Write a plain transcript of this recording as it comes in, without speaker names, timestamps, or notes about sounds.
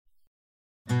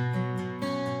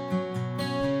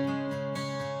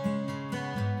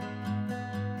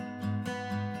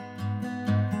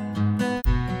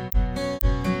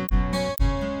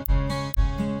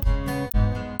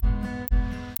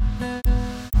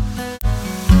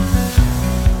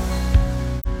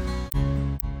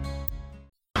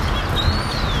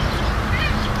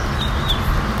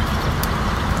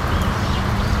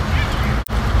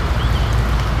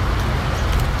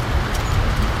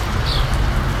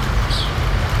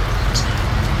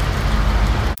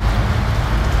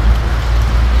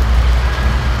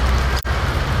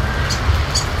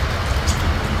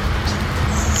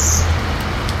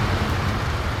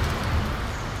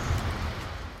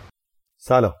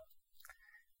سلام،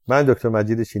 من دکتر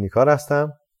مجید چینیکار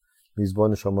هستم،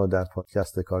 میزبان شما در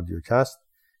پادکست کاردیوکست،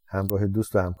 همراه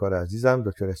دوست و همکار عزیزم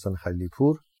دکتر احسان خلیلی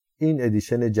پور. این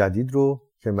ادیشن جدید رو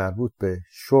که مربوط به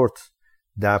شورت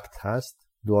دپت هست،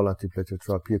 دوال آنتیپلتر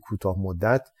تراپی کوتاه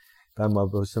مدت و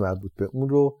مباحث مربوط به اون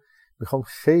رو میخوام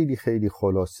خیلی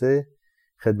خلاصه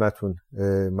خدمتون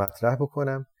مطرح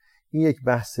بکنم. این یک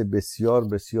بحث بسیار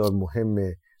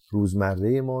مهم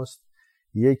روزمره ماست،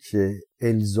 یک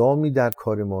الزامی در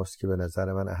کار ماست که به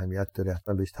نظر من اهمیت داره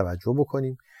حتما بهش توجه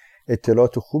بکنیم.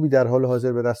 اطلاعات خوبی در حال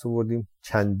حاضر به دست آوردیم،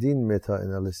 چندین متا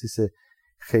انالیسیس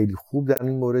خیلی خوب در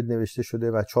این مورد نوشته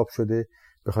شده و چاپ شده.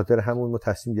 به خاطر همون ما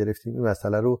تصمیم گرفتیم این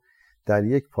مسئله رو در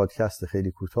یک پادکست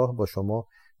خیلی کوتاه با شما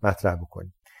مطرح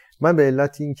بکنیم. من به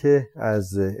علت این که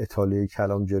از اطاله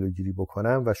کلام جلوگیری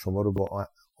بکنم و شما رو با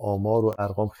آمار و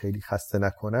ارقام خیلی خسته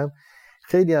نکنم،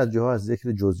 خیلی از جاها از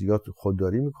ذکر جزئیات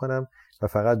خودداری میکنم و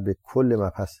فقط به کل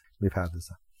مبحث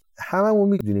میپردازم. هممون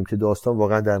میدونیم که داستان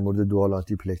واقعا در مورد دوال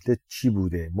آنتی پلتلت چی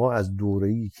بوده. ما از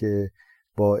دوره‌ای که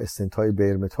با استنت‌های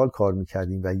بیرمتال کار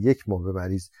میکردیم و یک ماه به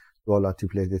مریض دوال آنتی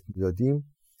پلتلت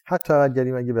میدادیم، حتی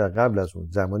اگه به قبل از اون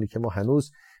زمانی که ما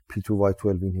هنوز P2Y12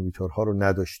 اینهیبیتورها رو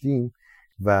نداشتیم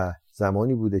و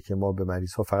زمانی بوده که ما به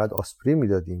مریض‌ها فقط آسپرین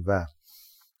میدادیم و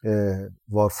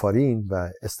وارفارین و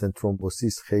استنت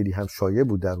ترومبوسیس خیلی هم شایع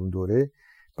بود در اون دوره.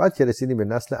 بعد که رسیدیم به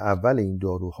نسل اول این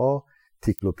داروها،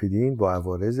 تیکلوپیدین با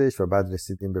عوارضش، و بعد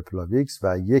رسیدیم به پلاویکس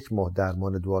و یک ماه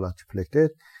درمان دوال آنتی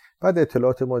پلتلت. بعد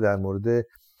اطلاعات ما در مورد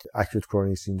اکوت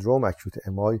کرونری سیندروم، اکوت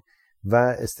امای و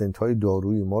استنت‌های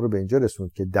دارویی ما رو به اینجا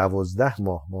رسوند که 12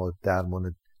 ماه ما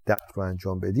درمان دپت رو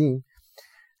انجام بدیم.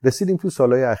 رسیدیم تو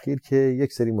سالهای اخیر که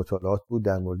یک سری مطالعات بود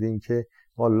در مورد اینکه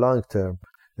ما لانگ ترم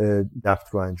دپت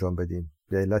رو انجام بدیم،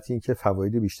 به علت اینکه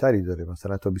فواید بیشتری داره،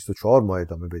 مثلا تا 24 ماه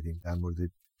ادامه بدیم در مورد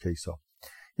کیسا.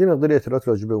 یه مقدار اطلاعات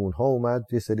راجع به اونها اومد،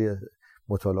 یه سری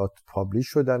مطالعات پابلیش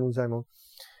شد در اون زمان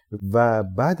و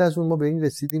بعد از اون ما به این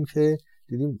رسیدیم که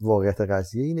دیدیم واقعیت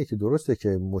قضیه اینه که درسته که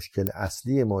مشکل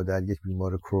اصلی ما در یک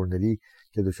بیمار کرونری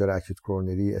که دچار اکوت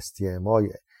کرونری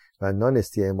STMI و نان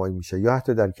STMI میشه یا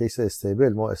حتی در کیس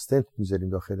استیبل ما استنت میذاریم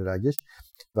داخل رگش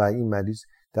و این مریض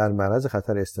در معرض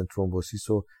خطر استنت ترومبوسیس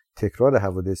و تکرار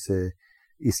حوادث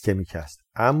ایسکمیک است.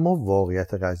 اما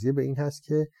واقعیت قضیه به این هست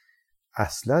که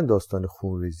اصلا داستان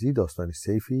خونریزی داستان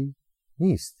سیفی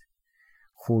نیست.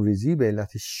 خونریزی به علت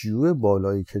شیوع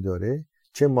بالایی که داره،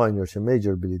 چه ماینور چه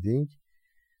میجر بلیدینگ،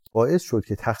 باعث شد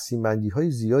که تقسیم بندی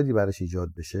های زیادی براش ایجاد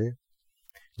بشه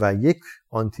و یک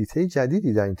آنتیته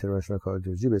جدیدی در اینترونشنال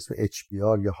کاردیولوژی به اسم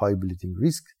HBR یا های بلیدینگ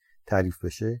ریسک تعریف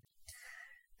بشه.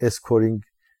 اسکورینگ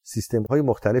سیستم های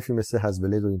مختلفی مثل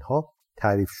هزبلد و اینها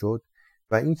تعریف شد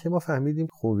و این که ما فهمیدیم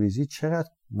خونریزی چقدر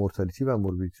مورتالیتی و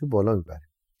موربیدیتی بالا میبره.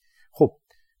 خب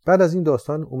بعد از این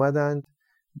داستان اومدند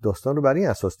داستان رو بر این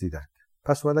اساس دیدند،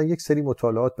 پس اومدن یک سری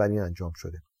مطالعات بر این انجام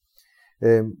شده.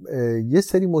 یه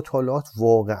سری مطالعات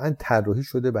واقعا طراحی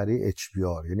شده برای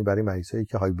HBR، یعنی برای مریضایی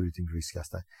که های بلیدینگ ریسک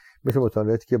هستن، مثل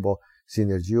مطالعاتی که با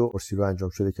سینرژی و اورسیرو انجام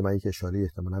شده که من یک اشاره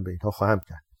احتمالاً به اینها خواهم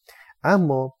کرد.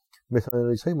 اما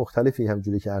متاانالیزهای مختلفی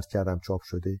همونجوری که عرض کردم چاپ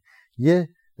شده. یه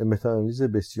متاانالیز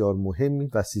بسیار مهمی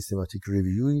و سیستماتیک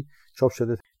ریویوی چاپ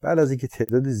شده. بعد از اینکه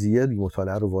تعداد زیادی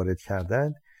مطالعه رو وارد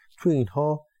کردند، تو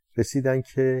اینها رسیدن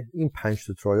که این 5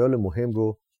 تا ترایال مهم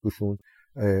رو توشون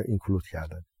اینکلود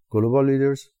کردن: گلوبال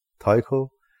لیدرز، تایکو،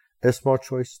 اسمارت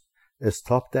چویس،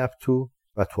 استاپ دپ 2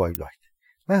 و توایلایت.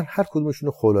 من هر کدومشون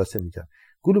رو خلاصه میگم.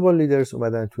 گلوبال لیدرز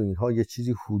اومدن تو اینها یه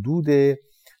چیزی حدود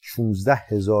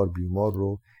 16,000 بیمار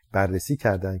رو بررسی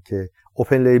کردن که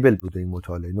اوپن لیبل بوده این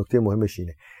مطالعه. نکته مهمش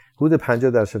اینه حدود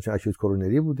 50% اکوت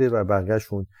کرونری بوده و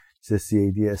بقیه‌شون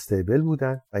CAD استیبل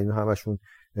بودن و اینا همشون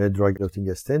دراگ لوتینگ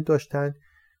استنت داشتن.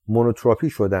 مونوتراپی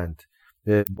شدند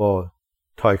با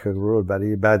تایکاگرول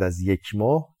برای بعد از یک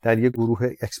ماه در یک گروه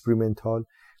اکسپریمنتال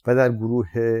و در گروه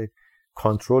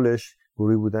کانترولش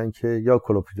گروهی بودن که یا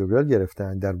کلوپیدوگرل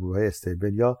گرفتن در گروه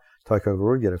استیبل یا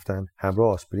تایکاگرول گرفتن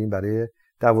همراه آسپرین برای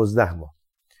 12 ماه.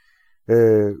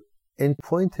 اند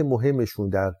پوینت مهمشون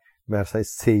در مرحله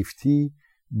سیفتی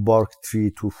بارک 3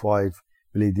 to 5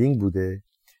 بلیدینگ بوده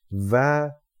و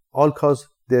آل کاز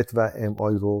دت و ام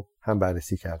آی رو هم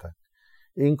بررسی کردن.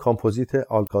 این کامپوزیت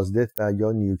آل کاز دت و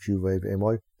یا نیوکیو ویو ام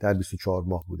آی در 24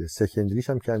 ماه بوده. سکندریش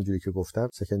هم که همونجوری که گفتم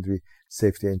سکندری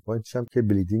سیفتی اند پوینتش هم که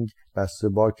بلیدینگ بس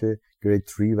بارک گرید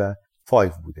 3 و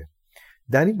 5 بوده.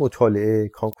 در این مطالعه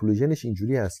کانکلوژنش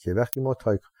اینجوری است که وقتی ما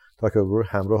تایکاگرول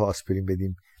همراه آسپرین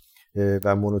بدیم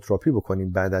و مونوتراپی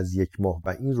بکنیم بعد از یک ماه و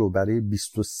این رو برای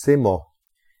 23 ماه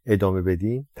ادامه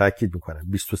بدیم، تاکید میکنم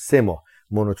 23 ماه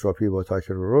مونوتراپی با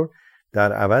تایکاگرول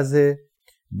در عوض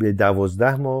به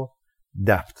 12 ماه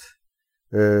دپت،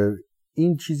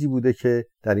 این چیزی بوده که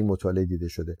در این مطالعه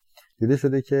دیده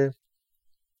شده که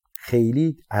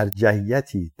خیلی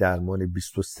ارجحیتی درمان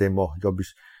 23 ماه یا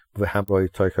به همراه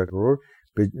تایکاگرور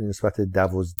به نسبت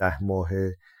 12 ماه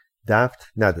دفت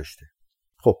نداشته.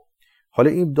 خب حالا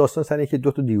این داستان سر اینه که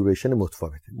دو تا دیوریشن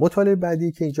متفاوته. مطالعه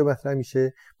بعدی که اینجا مطرح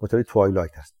میشه مطالعه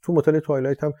توایلایت هست. تو مطالعه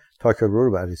توایلایت هم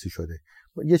تایکاگرور بررسی شده.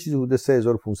 یه چیزی حدود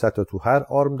 3500 تا تو هر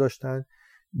آرم داشتن،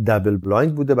 دابل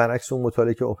بلایند بوده برعکس اون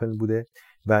مطالعه که اوپن بوده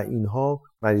و اینها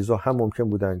مریضا هم ممکن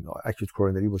بودن اکوت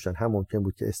کورونری باشن، هم ممکن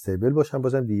بود که استیبل باشن،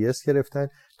 بازم دی اس گرفتن.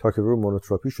 تایکاگرور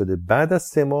مونوتراپی شده بعد از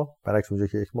 3 ماه برعکس اونجا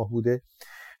که 1 ماه بوده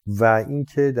و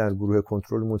اینکه در گروه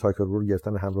کنترل تایکاگرور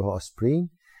گرفتن همراه آسپرین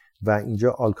و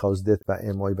اینجا آلکازدت و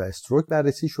ام آی و استروک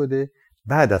بررسی شده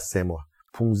بعد از 3 ماه.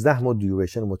 15 ماه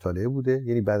دیوریشن مطالعه بوده،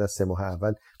 یعنی بعد از 3 ماه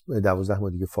اول 12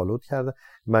 ماه دیگه فالوت کردن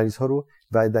مریض ها رو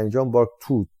و در اینجا هم بارک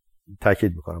 2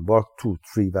 تاکید میکنم، بارک 2،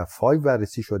 3 و 5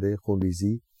 بررسی شده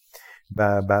خونریزی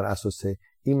و بر اساس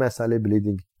این مسئله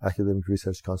بلیدینگ اکادمیک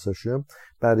ریسرچ کانسورشیوم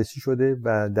بررسی شده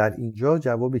و در اینجا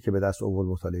جوابی که به دست آورد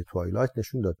مطالعه توایلایت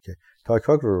نشون داد که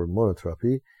تایکاگرور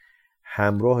مونوتراپی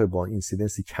همراه با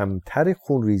اینسیدنسی کمتر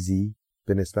خونریزی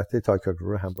به نسبت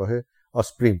تایکاگرور همراه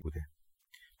آسپرین بوده.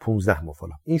 15 ماه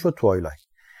فالوآپ. این شد توایلایت.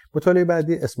 مطالعه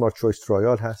بعدی اسمارت چویس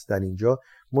ترایال هست. در اینجا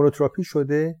مونوتراپی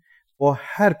شده با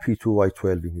هر P2Y12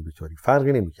 اینهیبیتوری،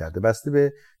 فرقی نمی‌کرده، بسته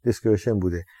به دیسکریشن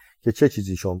بوده که چه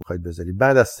چیزی شما می‌خواید بذاری.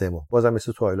 بعد از 3 ماه بازم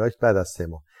مثل توایلایت بعد از 3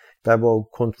 ماه و با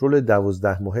کنترل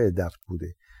 12 ماهه دفت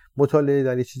بوده. مطالعه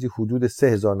در یه چیزی حدود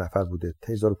 3000 نفر بوده،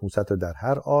 1500 تا در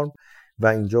هر آرم و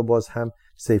اینجا باز هم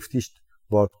سیفتیش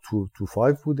بار 2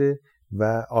 5 بوده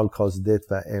و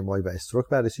آلکازدت و ام آی و استروک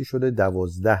بررسی شده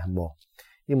 12 ماه.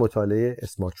 این مطالعه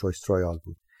اسمارت چویس ترایال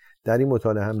بود. در این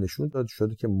مطالعه هم نشون داده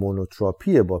شده که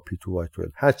مونوتراپی با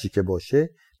P2Y12 هر چی که باشه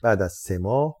بعد از 3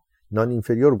 ماه نان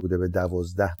اینفریور بوده به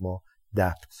 12 ماه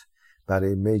دفت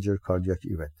برای میجر کاردیاک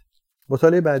ایونت.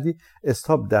 مطالعه بعدی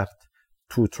استاپ دفت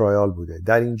 2 ترایال بوده.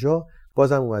 در اینجا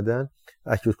بازم اومدن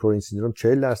اکوت کورین سیندروم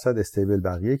 40% استیبل،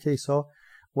 بقیه کیسا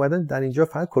اومدن در اینجا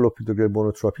فقط کلوپیدوگرل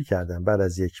مونوتراپی کردن بعد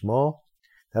از 1 ماه،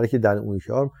 در حالی که در اون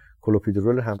یکی آرم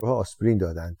کلوپیدوگرل همراه آسپرین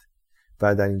دادند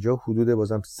و در اینجا حدود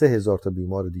بازم 3000 تا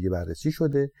بیمار دیگه بررسی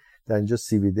شده. در اینجا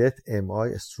سیویدت، ام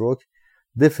آی، استروک،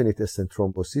 دفینیت استنت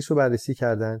ترومبوسیس رو بررسی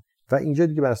کردن و اینجا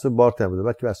دیگه بر اساس بارت نبوده،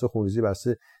 بلکه بر اساس خونریزی بر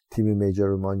اساس تیمی میجر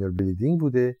و ماینور بلیدینگ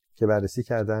بوده که بررسی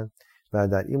کردن و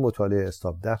در این مطالعه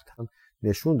استاپ دفت هم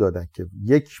نشون دادن که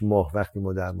 1 ماه وقتی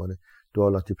ما درمان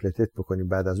دوال آنتی پلتت بکنیم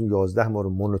بعد از اون 11 ماه رو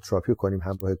مونوتراپی کنیم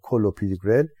همراه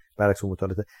کلوپیدوگرل برعکس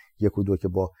مطالعات 1 و 2 که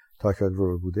با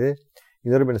تایکاگرور بوده،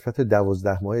 اینا رو به نسبت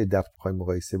 12 ماهه دفت بخوایم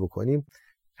مقایسه بکنیم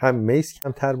هم میس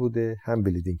کمتر بوده هم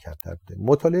بلیدینگ کمتر بوده.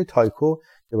 مطالعه تایکو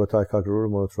که با تایکاگرور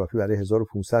مونوتراپی برای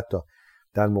 1500 تا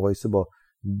در مقایسه با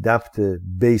دفت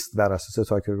بیسد بر اساس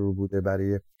تایکاگرور بوده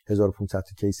برای 1500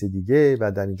 تا کیس دیگه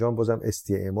و در اینجا هم بازم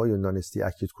STMI و نان ST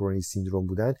اکوت کورونری سیندروم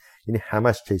بودن، یعنی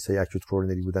همش کیسای اکوت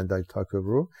کورونری بودن در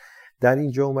تایکاگرور. در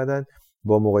اینجا اومدن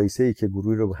با مقایسه‌ای که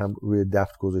گروهی رو هم روی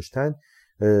دفت گذاشتن،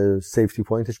 سیفتی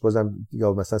پوینتش بازم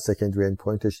یا مثلا سکندری اند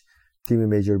پوینتش تیم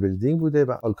میجر بلیدینگ بوده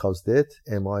و آلکازدت،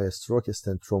 ام آی، استروک،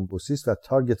 استنت ترومبوسیس و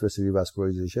تارگت ورس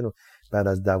ریواسکولاریزیشن رو بعد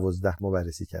از 12 ماه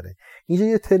بررسی کرده. اینجا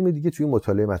یه ترم دیگه توی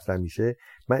مطالعه مطرح میشه،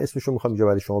 من اسمش رو میخوام اینجا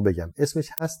برای شما بگم. اسمش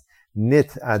هست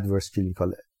Net Adverse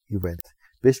Clinical Event،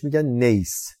 بهش میگن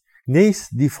نیس. نیس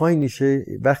دیفاین میشه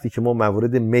وقتی که ما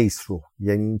موارد میس رو،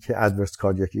 یعنی اینکه ادورس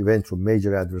کاردیاک ایونت رو،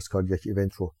 میجر ادورس کاردیاک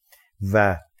ایونت رو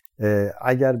و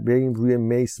اگر بریم روی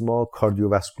میس ما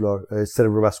کاردیوواسکولار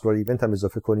سربروواسکولار ایونت هم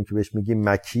اضافه کنیم که بهش میگیم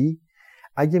مکی،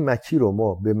 اگه مکی رو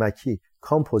ما به مکی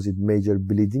کامپوزیت میجر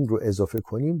بلیدینگ رو اضافه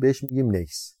کنیم بهش میگیم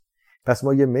نیس. پس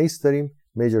ما یه میس داریم،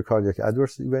 میجر کاردیاک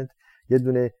ادورس ایونت، یه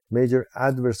دونه میجر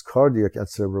ادورس کاردیاک اند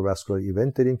سربروواسکولار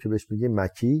ایونت داریم که بهش میگیم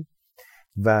مکی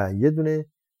و یه دونه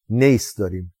نیس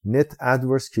داریم، نت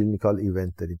ادورس کلینیکال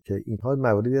ایونت داریم که اینها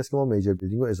مواردی است که ما میجر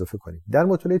بلیدینگ رو اضافه کنیم. در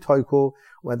مطالعه تایکو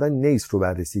اومدن نیس رو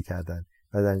بررسی کردن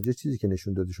و در اینجا چیزی که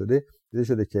نشون داده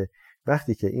شده که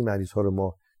وقتی که این مریض ها رو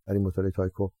ما در این مطالعه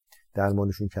تایکو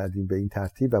درمانشون کردیم به این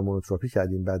ترتیب و مونوتراپی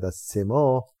کردیم بعد از 3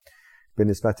 ماه به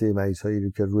نسبت مریض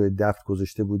هایی که روی دفت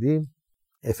گذاشته بودیم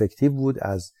افکتیو بود،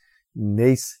 از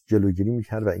نیس جلوگیری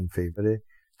میکرد و این فیور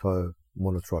تا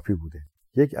مونوتراپی بوده.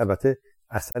 یک البته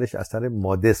اثرش اثر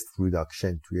مادست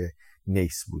ریداکشن توی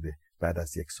نیس بوده بعد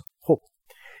از 1 سال. خب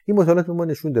این مطالعات به ما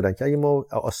نشون دادن که اگه ما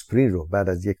آسپرین رو بعد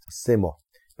از 1 تا 3 ماه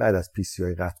بعد از پی سی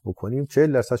آی قطع بکنیم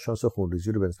 40% شانس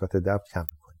خونریزی رو به نسبت دفت کم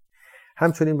می‌کنیم.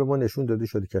 همچنین به ما نشون داده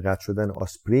شده که قطع شدن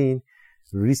آسپرین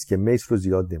ریسک میس رو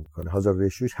زیاد نمی‌کنه. هازارد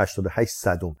ریشیوش 88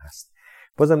 صدم هست.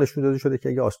 بازم نشون داده شده که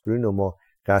اگه آسپرین رو ما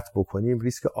قطع بکنیم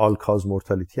ریسک آل کاز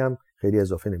مورتالیتی هم خیلی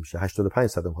اضافه نمیشه. 85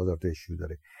 صدم هازارد ریشیو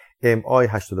داره. ام آی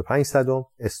 85 صدم،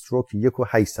 استروک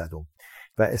 1.8 صدم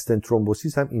و استنت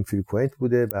ترومبوسیس هم اینفریکوئنت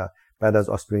بوده و بعد از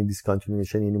آسپرین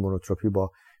دیسکانتینیویشن یعنی مونوتراپی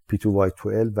با P2Y12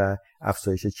 و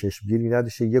افزایش چشمگیری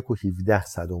نداشته 1.17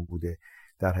 صدم بوده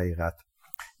در حقیقت.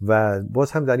 و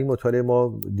باز هم در این مطالعه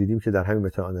ما دیدیم که در همین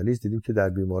متا آنالیز دیدیم که در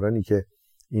بیمارانی که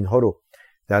اینها رو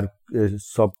در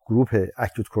ساب گروپ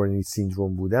اکوت کرونری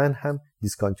سیندروم بودن هم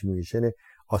دیسکانتینیویشن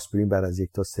آسپرین بعد از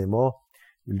 1 تا 3 ماه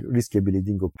ریسک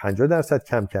بلیدینگ رو 50%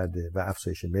 کم کرده و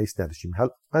افزایش میس نداشتیم.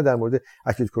 من در مورد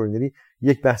اکوت کرونری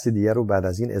یک بحث دیگر رو بعد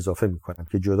از این اضافه میکنم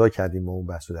که جدا کردیم ما اون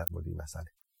بحث رو در مورد این مسئله.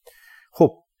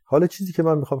 خب حالا چیزی که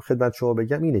من میخوام خدمت شما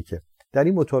بگم اینه که در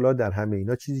این مطالعات در همه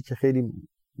اینا چیزی که خیلی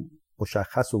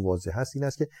مشخص و واضح هست این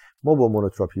است که ما با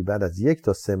مونوتراپی بعد از 1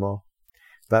 تا 3 ماه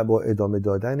و با ادامه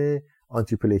دادن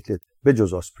آنتی پلیتلت به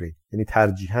جز آسپرین، یعنی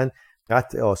ترجیحاً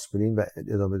قطع آسپرین و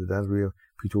ادامه دادن روی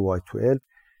P2Y12،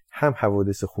 هم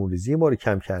حوادث خونریزی ما رو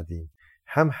کم کردیم،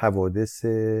 هم حوادث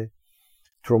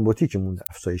ترومبوتیکمون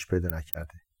افزایش پیدا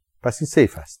نکرده. پس این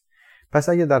سیف است. پس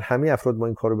اگه در همه افراد ما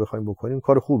این کارو بخوایم بکنیم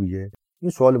کار خوبیه؟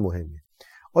 این سوال مهمیه.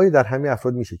 آیا در همه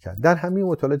افراد میشه کرد؟ در همه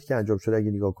مطالعاتی که انجام شده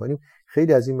اگه نگاه کنیم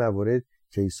خیلی از این موارد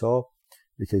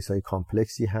کیس‌های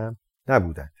کامپلکسی هم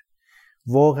نبودند.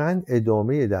 واقعا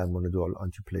ادامه درمان دوال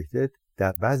آنتی پلیتلت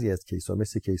در بعضی از کیس‌ها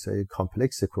مثل کیس‌های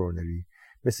کامپلکس کرونری،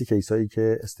 مثل کیس‌هایی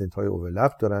که استنت‌های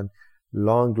اوورلپ دارن،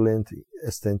 لانگ لنت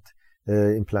استنت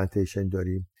ایمپلنتیشن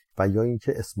داریم و یا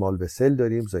اینکه اسمال وسل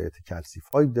داریم، ضایعات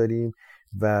کلسیفاید داریم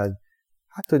و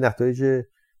حتی نتایج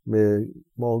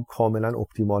ما کاملا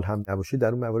اپتیمال هم نباشه،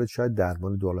 در اون موارد شاید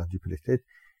درمان دوال آنتی پلیتلت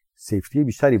سیفتی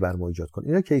بیشتری بر ما ایجاد کنه.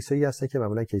 اینا کیسایی هستن که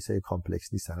معمولا کیسای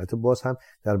کامپلکس نیستن. البته باز هم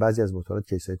در بعضی از مطالعات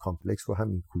کیسای کامپلکس رو هم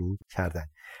اینکلود کردن.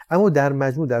 اما در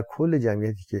مجموع در کل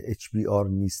جمعیتی که HBR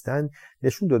نیستن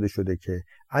نشون داده شده که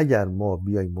اگر ما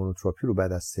بیایم مونوتراپی رو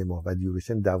بعد از 3 ماه و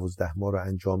دیوریشن 12 ماه رو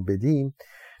انجام بدیم،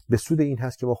 به سود این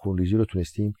هست که ما خونریزی رو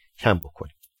تونستیم کم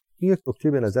بکنیم. این یک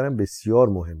نکته به نظرم بسیار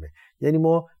مهمه. یعنی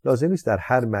ما لازم نیست در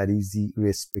هر مریضی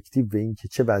ریسپکتیو به این که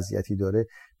چه وضعیتی داره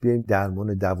بیایم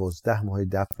درمان 12 ماه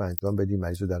دفع رو انجام بدیم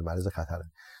مریض رو در معرض خطر.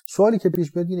 سوالی که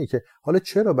پیش میاد اینه که حالا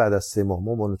چرا بعد از 3 ماه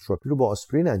ما مونوتراپی رو با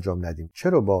آسپرین انجام ندیم؟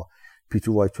 چرا با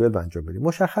P2Y12 انجام بدیم؟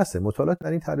 مشخصه مطالعات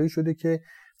در این طراحی شده که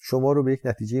شما رو به یک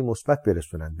نتیجه مثبت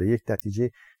برسونن. به یک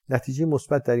نتیجه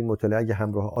مثبت در این مطالعه اگه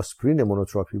همراه آسپرین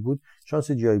مونوتراپی بود،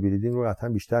 شانس جی آی بلیدینگ رو قطعا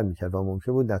بیشتر می‌کرد و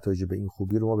ممکن بود نتایج به این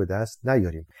خوبی رو ما به دست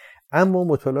نیاریم. اما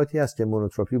مطالعاتی هست که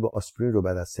مونوتراپی با آسپرین رو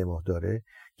بعد از 3 ماه داره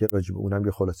که راجع به اونم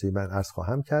یه خلاصه‌ای من عرض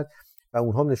خواهم کرد و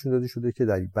اونها هم نشون داده شده که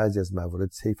در بعضی از موارد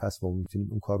سیف هست و می‌تونیم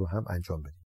اون کار رو هم انجام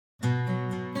بدیم.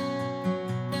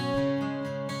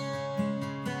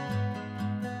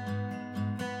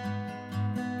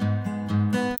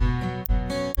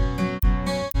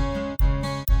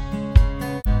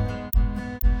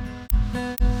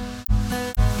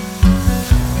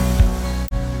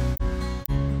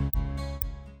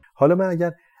 حالا من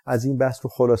اگر از این بحث رو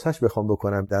خلاصش بخوام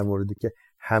بکنم در موردی که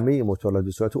همه مطالعات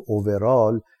به صورت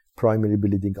اوورال پرایمری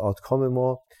بلیدینگ آوتکام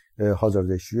ما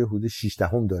هازارد ریشیو حدود 6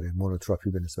 داره مونوتراپی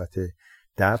به نسبت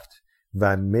دپت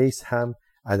و میس هم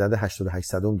عدد 88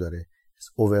 صدم داره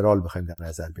اوورال بخوایم در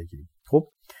نظر بگیریم.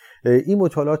 خب این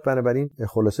مطالعات بنابراین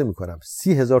خلاصه میکنم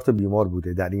 30,000 تا بیمار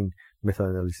بوده در این متا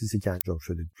آنالیسیسی که انجام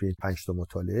شده توی این 5 تا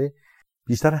مطالعه،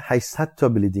 بیشتر 800 تا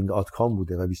بلیدینگ آوتکام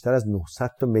بوده و بیشتر از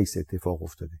 900 تا میس اتفاق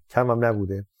افتاده، کم هم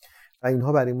نبوده و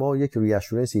اینها برای ما یک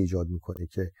ریاشورنس ایجاد میکنه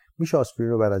که میشه آسپرین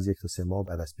رو بعد از 1 تا 3 ماه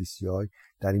بعد از PCI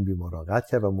در این بیماران قطع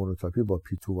کرد و مونوتراپی با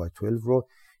P2Y12 رو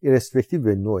ایرسپکتیو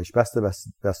به نوعش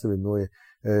بسته به نوع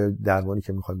درمانی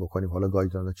که میخوایم بکنیم، حالا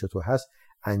گایدلاین چطور هست،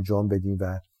 انجام بدیم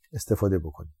و استفاده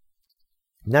بکنیم.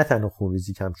 نه تنها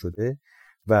خونریزی کم شده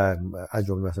و از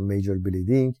جمله مثلا میجر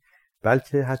بلیدینگ،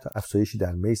 بلکه حتی افزایشی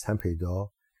در میس هم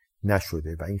پیدا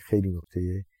نشده و این خیلی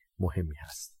نکته مهمی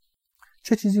هست.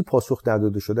 چه چیزی پاسخ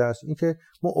نداده شده است؟ اینکه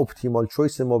ما اپتیمال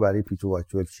چویس ما برای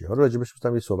P2Y12 چیه؟ حالا راجبش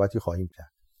گفتم یه صحبتی خواهیم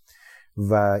کرد.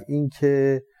 و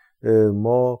اینکه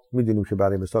ما میدونیم که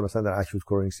برای مثلا در اکوت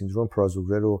کرونیک سیندروم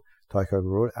پرازوگرل و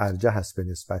تایکاگرل ارجح هست به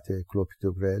نسبت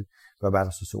کلوپیدوگرل و بر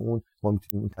اساس اون ما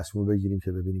میتونیم اون تصمیم بگیریم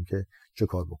که ببینیم که چه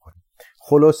کار بکنیم.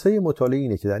 خلاصه مطالعه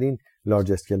اینه که در این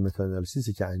لارج اسکیل متا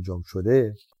آنالیسیسی که انجام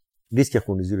شده ریسک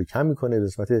خونریزی رو کم میکنه به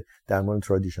نسبت درمان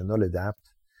ترادیشنال دپت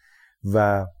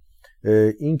و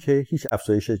اینکه هیچ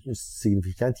افزایش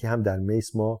سیگنیفیکانتی هم در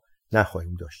میس ما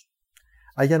نخواهیم داشت.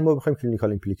 اگر ما بخوایم کلینیکال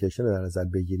ایمپلیکیشن رو در نظر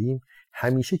بگیریم،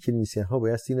 همیشه کلینیسیان ها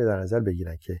باید اینو در نظر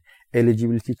بگیرن که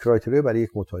الیجیبیلیتی کرایتریا برای یک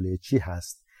مطالعه چی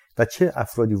هست و چه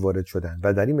افرادی وارد شدن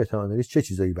و در این متا آنالیز چه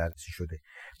چیزایی بررسی شده.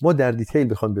 ما در دیتیل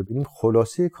بخوام ببینیم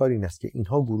خلاصه کار این است که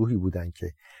اینها گروهی بودن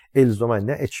که الزاما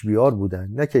نه HBR بودن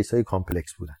نه کیس‌های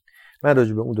کامپلکس بودن. من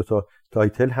راجع به اون دو تا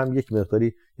تایتل هم یک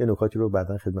مقداری یه نکاتی رو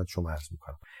بعداً خدمت شما عرض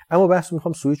می‌کنم. اما بحث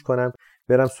می‌خوام سویچ کنم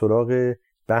برم سراغ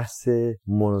بحث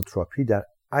مونوتراپی در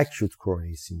اکوت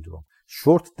کرونری سیندروم.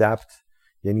 شورت دپت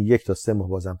یعنی 1 تا 3 ماه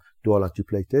بازم دوال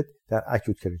آنتیپلیتد در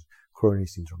اکوت کرونری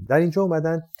سیندروم. در اینجا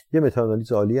اومدن یه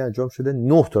متاآنالیز عالی انجام شده،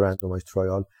 9 تا رندومایز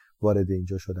ترایال وارد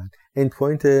اینجا شدن. اند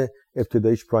پوینت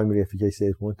ابتداییش پرایمری افیکیسی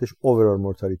اندپوینتش اوورال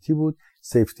مورتالیتی بود.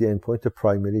 سیفتی اند پوینت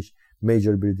پرایمریش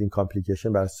میجر بریدینگ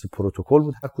کامپلیکیشن بر اساس پروتکل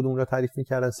بود، هر کدوم اونها تعریف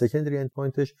می‌کردن. سکندری اند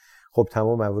پوینتش خب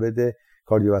تمام موارد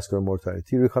کاردیوواسکولار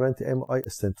مورتالیتی، ریکارنت ام آی،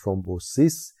 استنت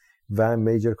ترومبوسیس و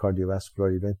میجر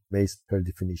کاردیوواسکولار ایونت میس پر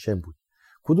دفینیشن بود.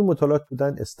 کدوم مطالعات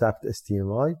بودن؟ استاپت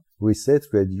STMI،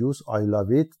 ریست، ریدیوس، آی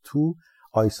لاو ایت، 2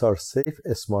 آیسار سیف،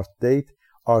 اسمارت دیت،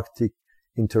 آرکتیک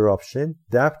اینترپشن،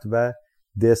 دپت و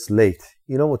دس لیت.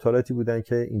 اینا مطالعاتی بودن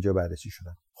که اینجا بررسی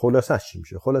شدن. خلاصش چی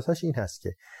میشه؟ خلاصش این هست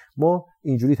که ما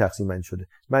اینجوری تقسیم بندی شده.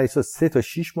 مریضا 3 تا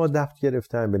 6 ماه دپت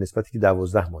گرفتن به نسبتی که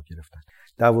 12 ماه گرفتن.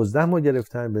 12 ماه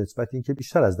گرفتن به نسبت اینکه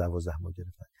بیشتر از 12 ماه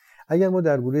گرفتن. اگر ما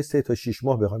در گروه 3 تا 6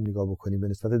 ماه بخوایم نگاه بکنیم به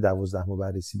نسبت 12 ماه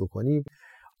بررسی بکنیم،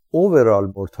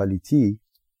 اوورال مورتالیتی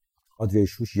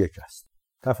آدریشوش 1 است.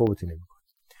 تفاوتی نمیکنه.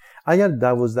 اگر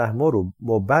 12 ماه رو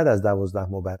با بعد از 12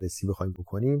 ماه بررسی بخوایم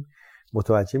بکنیم،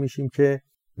 متوجه میشیم که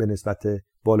به نسبت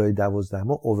بالای 12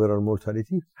 ماه اوورال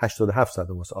مورتالیتی 87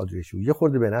 واسه آدریشو. یه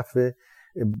خورده به نفع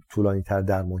طولانی تر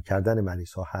درمان کردن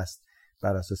مریض ها هست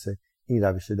بر اساس این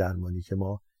روش درمانی که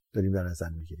ما داریم در نظر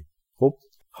میگیریم. خب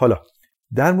حالا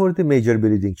در مورد میجر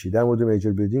بریدینگ چی؟ در مورد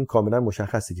میجر بریدینگ کاملا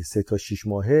مشخصه که 3 تا 6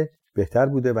 ماهه بهتر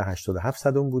بوده و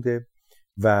 87 بوده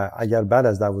و اگر بعد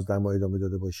از 12 ماه ادامه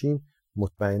داده باشیم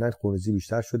مطمئنا خونریزی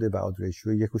بیشتر شده و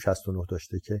آدریشو 1.69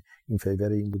 داشته که این فیور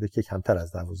این بوده که کمتر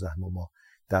از 12 ماه ما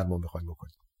درمان بخوایم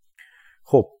بکنیم.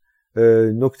 خب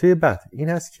نکته بعد این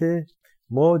هست که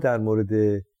ما در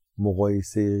مورد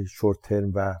مقایسه شورت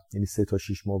ترم و یعنی 3 تا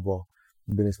 6 ماه با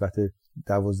به نسبت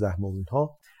 12 ماه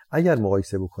اینها اگر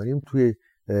مقایسه بکنیم توی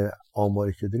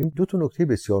آماری که داریم 2 تا نکته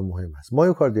بسیار مهم هست.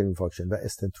 مایوکاردیال اینفارکشن و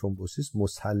استنت ترومبوسیس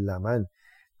مسلماً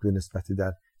به نسبت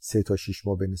در 3 تا 6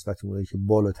 ماه به نسبت اونایی که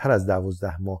بالاتر از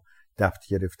 12 ماه دپت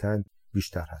گرفتن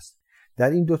بیشتر هست. در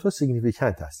این 2 تا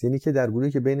سیگنیفیکانت هست، یعنی که در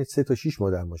گروهی که بین 3 تا 6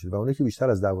 ماه درمان شده و اونایی که بیشتر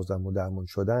از 12 ماه درمان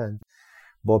شدن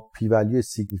با پی ولیو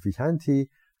سیگنیفیکانتی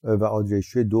و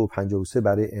آدریشوی 2.53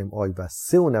 برای ام آی و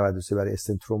 3.93 برای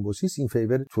استنت ترومبوسیس این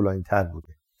فیور طولانی تر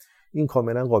بوده. این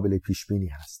کاملا قابل پیش بینی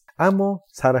هست. اما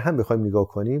سرهم بخوایم نگاه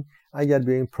کنیم، اگر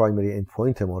بیایم پرایمری اند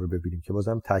پوینت ما رو ببینیم که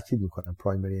بازم تاکید میکنم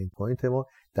پرایمری اند پوینت ما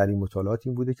در این مطالعات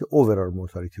این بوده که اوورال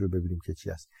مورتالیتی رو ببینیم که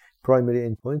چی است. پرایمری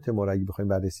اند پوینت ما رو اگه بخوایم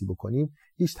بررسی بکنیم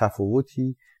هیچ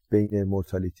تفاوتی بین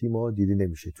مورتالیتی ما دیده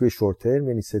نمیشه توی شورت ترم،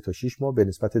 یعنی 3 تا 6 ماه به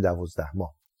نسبت 12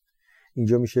 ماه.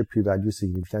 اینجا میشه پی ولیو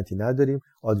سیگنیفیکانتی نداریم،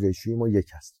 آدریشوی ما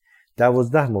 1 است.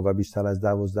 12 ماه و بیشتر از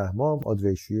 12 ماه هم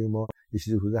آدریشوی ما یه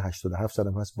چیزی حدود 87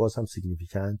 هست، باز هم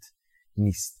سیگنیفیکانت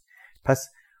نیست. پس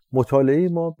مطالعه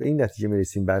ما به این نتیجه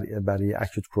میرسیم برای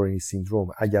اکوت کرونری سیندروم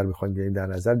اگر بخوایم بیایم در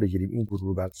نظر بگیریم این گروه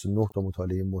رو بر اساس 9 تا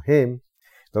مطالعه مهم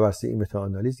و بر اساس این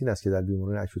متاآنالیز این است که در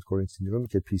بیماران اکوت کرونری سیندروم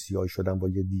که پی سی آی شدن با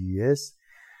یه دی اس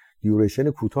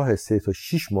دیوریشن کوتاه 3 تا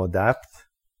 6 ماه دپت،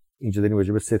 اینجا داریم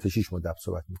راجع به 3 تا 6 ماه دپت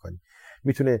صحبت می‌کنیم،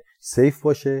 میتونه سیف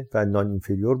باشه و نان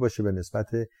اینفریور باشه به نسبت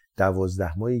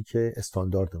 12 ماهی که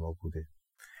استاندارد ما بوده.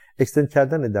 اکستند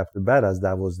کردن دپت بعد از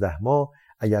 12 ماه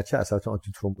اگرچه اثرات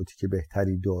آنتی ترومبوتیک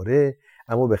بهتری داره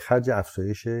اما به خرج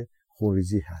افزایش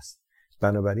خونریزی هست،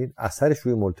 بنابراین اثرش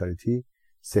روی مورتالیتی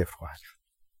 0 خواهد شد.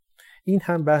 این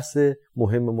هم بحث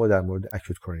مهم ما در مورد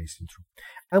اکوت کرونری سیندروم.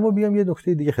 اما بیام یه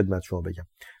نکته دیگه خدمت شما بگم.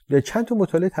 چند تا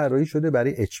مطالعه طراحی شده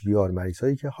برای HBR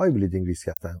مریضایی که های بلیدینگ ریسک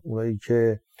هستن، اونایی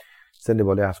که سن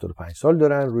بالای 75 سال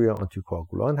دارن، روی آنتی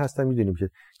کوآگولان هستن. میدونیم که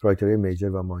کرایتریای میجر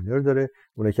و ماینور داره،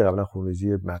 اونایی که قبلا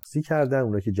خونریزی مغزی کردن،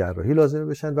 اونایی که جراحی لازمه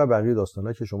بشن و بقیه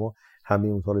داستانا که شما همه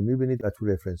اونها رو میبینید و تو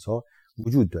رفرنس ها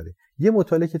وجود داره. یه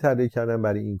مطالعه که طراحی کردن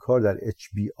برای این کار در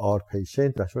HBR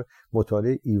پیشنت و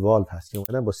مطالعه ایوالو هست که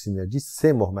اومدن با سینرژی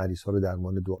 3 ماه مریض ها رو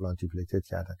درمان دوال آنتیپلیتد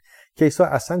کردن. کیس ها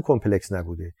اصلا کمپلکس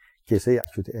نبوده، کیس های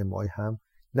اکوت ام آی هم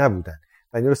نبودن.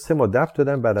 اینا رو 3 ماه دپت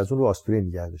دادن، بعد از اون رو آسپرین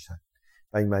نگه داشتن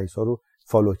و این مریض ها رو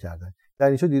فالو کردن. در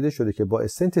اینجا دیده شده که با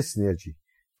استنت سینرژی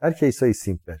در کیس‌های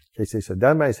سیمپل، کیس‌های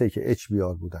در مریضایی که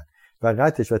HBR بودن و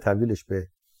قطعش و تبدیلش به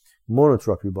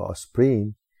مونوتراپی با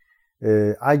آسپرین،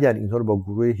 اگر اینها رو با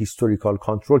گروه هیستوریکال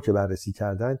کنترل که بررسی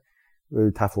کردن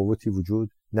تفاوتی وجود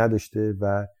نداشته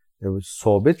و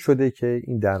ثابت شده که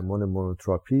این درمان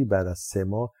مونوتراپی بعد از 3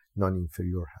 ماه نان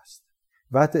اینفریور هست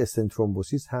و حتی استنت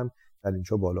ترومبوسیس هم در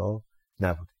اینجا بالا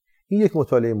نبوده. این یک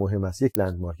مطالعه مهم است، یک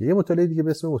لندمارک. یه مطالعه دیگه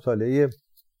به اسم مطالعه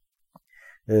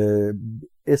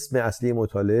اسم اصلی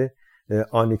مطالعه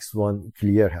آنیکس وان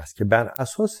کلیر هست که بر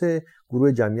اساس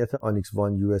گروه جمعیت آنیکس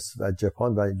وان یو اس و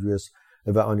ژاپن و یو اس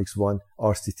و آنیکس وان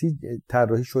آر سی تی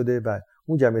طراحی شده و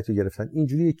اون جمعیت رو گرفتن.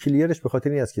 اینجوری کلیرش به خاطر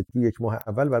این است که توی یک ماه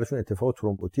اول براشون اتفاق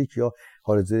ترومبوتیک یا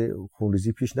حادثه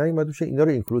خونریزی پیش نیومد باشه. اینا رو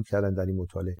اینکلود کردن در این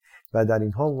مطالعه و در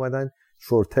اینها اومدن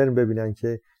شورت ترم ببینن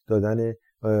که دادن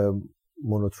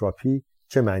مونوتراپی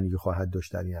چه معنی خواهد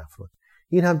داشت در این افراد.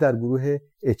 این هم در گروه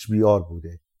HBR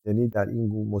بوده، یعنی در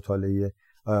این مطالعه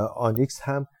آنیکس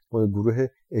هم گروه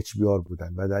HBR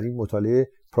بودن و در این مطالعه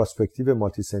پراسپکتیو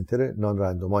مالتی سنتر نان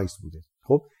رندومایز بوده.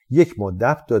 خب یک ماه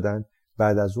دپ دادن،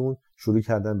 بعد از اون شروع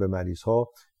کردن به مریض ها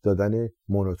دادن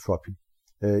مونوتراپی.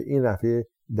 این رفع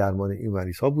درمان این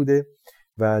مریض ها بوده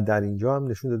و در اینجا هم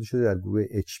نشون داده شده در گروه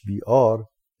HBR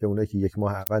که اونایی که یک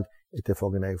ماه اول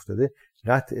اتفاقی نیفتاده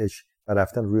قطعش و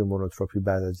رفتن روی مونوتراپی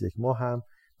بعد از یک ماه هم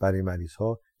برای مریض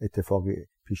ها اتفاقی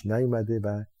پیش نیومده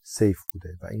و سیف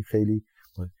بوده و این خیلی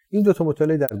این دو تا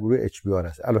مطالعه در گروه HBR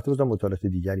هست. البته بازم مطالعات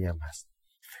دیگری هم هست.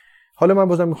 حالا من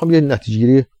بازم میخوام یه نتیجه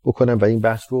گیری بکنم و این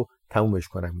بحث رو تمومش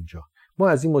کنم. اینجا ما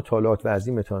از این مطالعات و از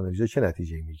این متاآنالیز چه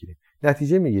نتیجه میگیریم؟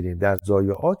 نتیجه میگیریم در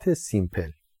ضایعات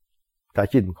سیمپل،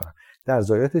 تاکید میکنم در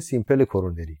ضایعات سیمپل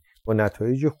کرونری با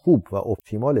نتایج خوب و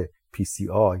اپتیمال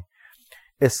PCI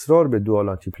اصرار به دوال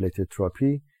آنتی پلیتد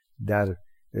تراپی در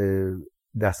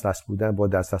دسترس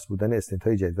بودن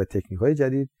استنت‌های جدید و تکنیک‌های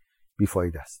جدید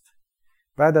بیفایده است.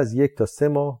 بعد از 1 تا 3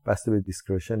 ماه بسته به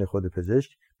دیسکریشن خود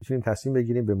پزشک میتونیم تصمیم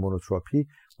بگیریم به مونوتراپی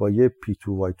با یه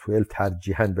P2Y12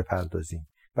 ترجیحاً بپردازیم.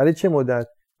 برای چه مدت؟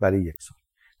 برای 1 سال.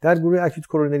 در گروه اکوت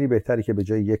کرونری بهتره که به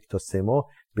جای 1 تا 3 ماه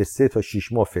به 3 تا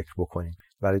 6 ماه فکر بکنیم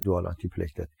برای دوال آنتی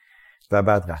پلیتد و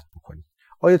بعد قطع بکنیم.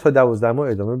 آیا تا 12 ماه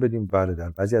ادامه بدیم؟ بله، در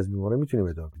بعضی از بیماران میتونیم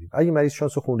ادامه بدیم. اگه مریض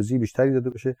شانس خونریزی بیشتری داده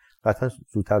باشه قطعا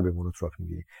زودتر به مونوتراپی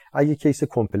میگیریم. اگه کیس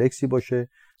کمپلکسی باشه،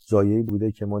 ضایعی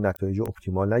بوده که ما نتایج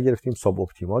اپتیمال نگرفتیم، ساب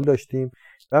اپتیمال داشتیم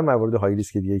و موارد های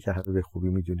ریسک دیگه که همه به خوبی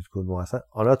میدونید که ما اصلا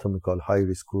آناتومیکال های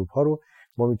ریسک گروپ ها رو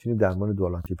ما میتونیم درمان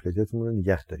دوال آنتی پلیتدمون رو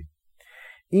نگه داریم.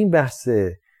 این بحث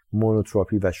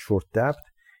مونوتراپی و شورت دپت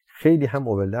خیلی هم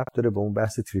اورلپ داره با اون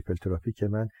بحث تریپل تراپی که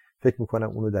من فکر میکنم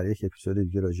اونو در یک اپیزود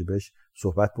دیگه راجبش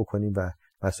صحبت بکنیم و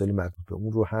مسائل مربوط به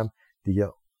اون رو هم دیگه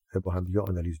با هم دیگه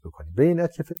آنالیز بکنیم. به این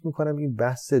نتیجه که فکر میکنم این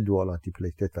بحث دوال آنتی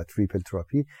پلیتد و تریپل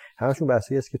تراپی همشون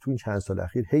بحثی است که تو این چند سال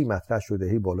اخیر هی مطرح شده،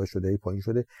 هی بالا شده، هی پایین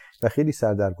شده و خیلی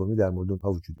سردرگمی در مورد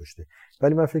اونها وجود داشته.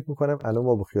 ولی من فکر میکنم الان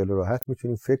ما با خیال راحت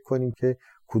میتونیم فکر کنیم که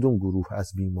کدوم گروه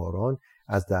از بیماران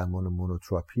از درمان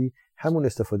مونوتراپی همون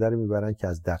استفاده رو میبرن که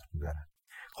از دپت میبرن.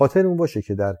 خاطر اون باشه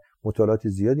که در مطالعات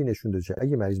زیادی نشون داده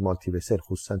اگه مریض مالتی وسل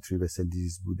خصوصا تری وسل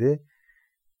دیزیز بوده،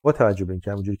 با توجه به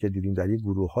اینکه همونجوری که دیدیم در یک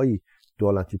گروه‌های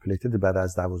دوال آنتی پلیتد بعد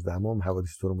از 12 ماه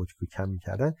حوادث ترومبوتیک رو کم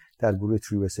می‌کردن، در گروه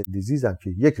تری وسل دیزیز هم که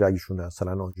یک رگشون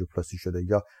مثلا آنژیوپلاستی شده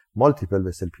یا مالتیپل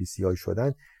وسل پی سی آی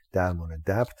شدن، درمان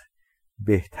دپت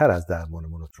بهتر از درمان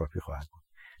مونوتراپی خواهد بود.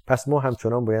 پس ما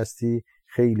همچنان بایستی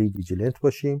خیلی ویجیلنت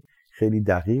باشیم، خیلی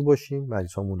دقیق باشیم،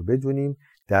 مریضامون رو بدونیم،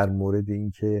 در مورد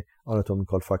اینکه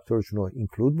آناتومیکال فاکتورشون رو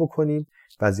اینکلود بکنیم،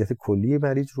 وضعیت کلی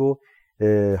مریض رو،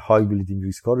 های بلیدینگ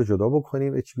ریسک ها رو جدا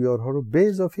بکنیم، اچ بی آر ها رو، به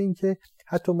اضافه اینکه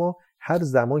حتی ما هر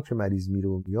زمان که مریض میره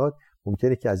و میاد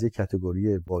ممکنه که از یک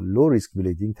کاتگوری با لو ریسک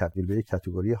بلیدینگ تبدیل به یک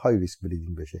کاتگوری های ریسک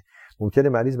بلیدینگ بشه. ممکنه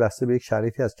مریض بسته به یک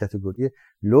شرایطی از کاتگوری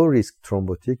لو ریسک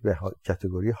ترومبوتیک به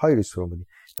کاتگوری های ریسک ترومبوتیک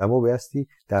و ما بایستی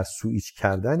در سوئیچ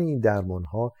کردن این درمان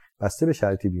ها بسته به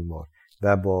شرایط بیمار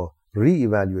و با ری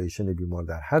ایوالویشن بیمار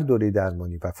در هر دوره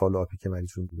درمانی و فالوآپی که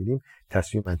مریض رو می‌بینیم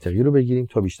تصمیم منطقی رو بگیریم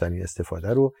تا بیشترین استفاده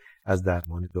رو از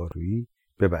درمان دارویی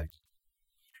ببریم.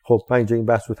 خب من اینجا این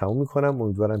بحث رو تموم می‌کنم.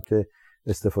 امیدوارم که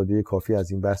استفاده کافی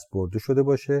از این بحث برده شده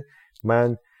باشه.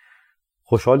 من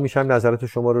خوشحال میشم نظرات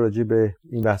شما رو راجع به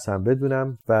این بحث هم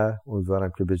بدونم و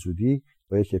امیدوارم که به زودی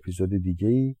با یک اپیزود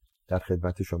دیگه‌ای در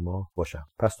خدمت شما باشم.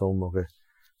 پس تا اون موقع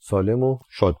سالم و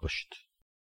شاد باشید.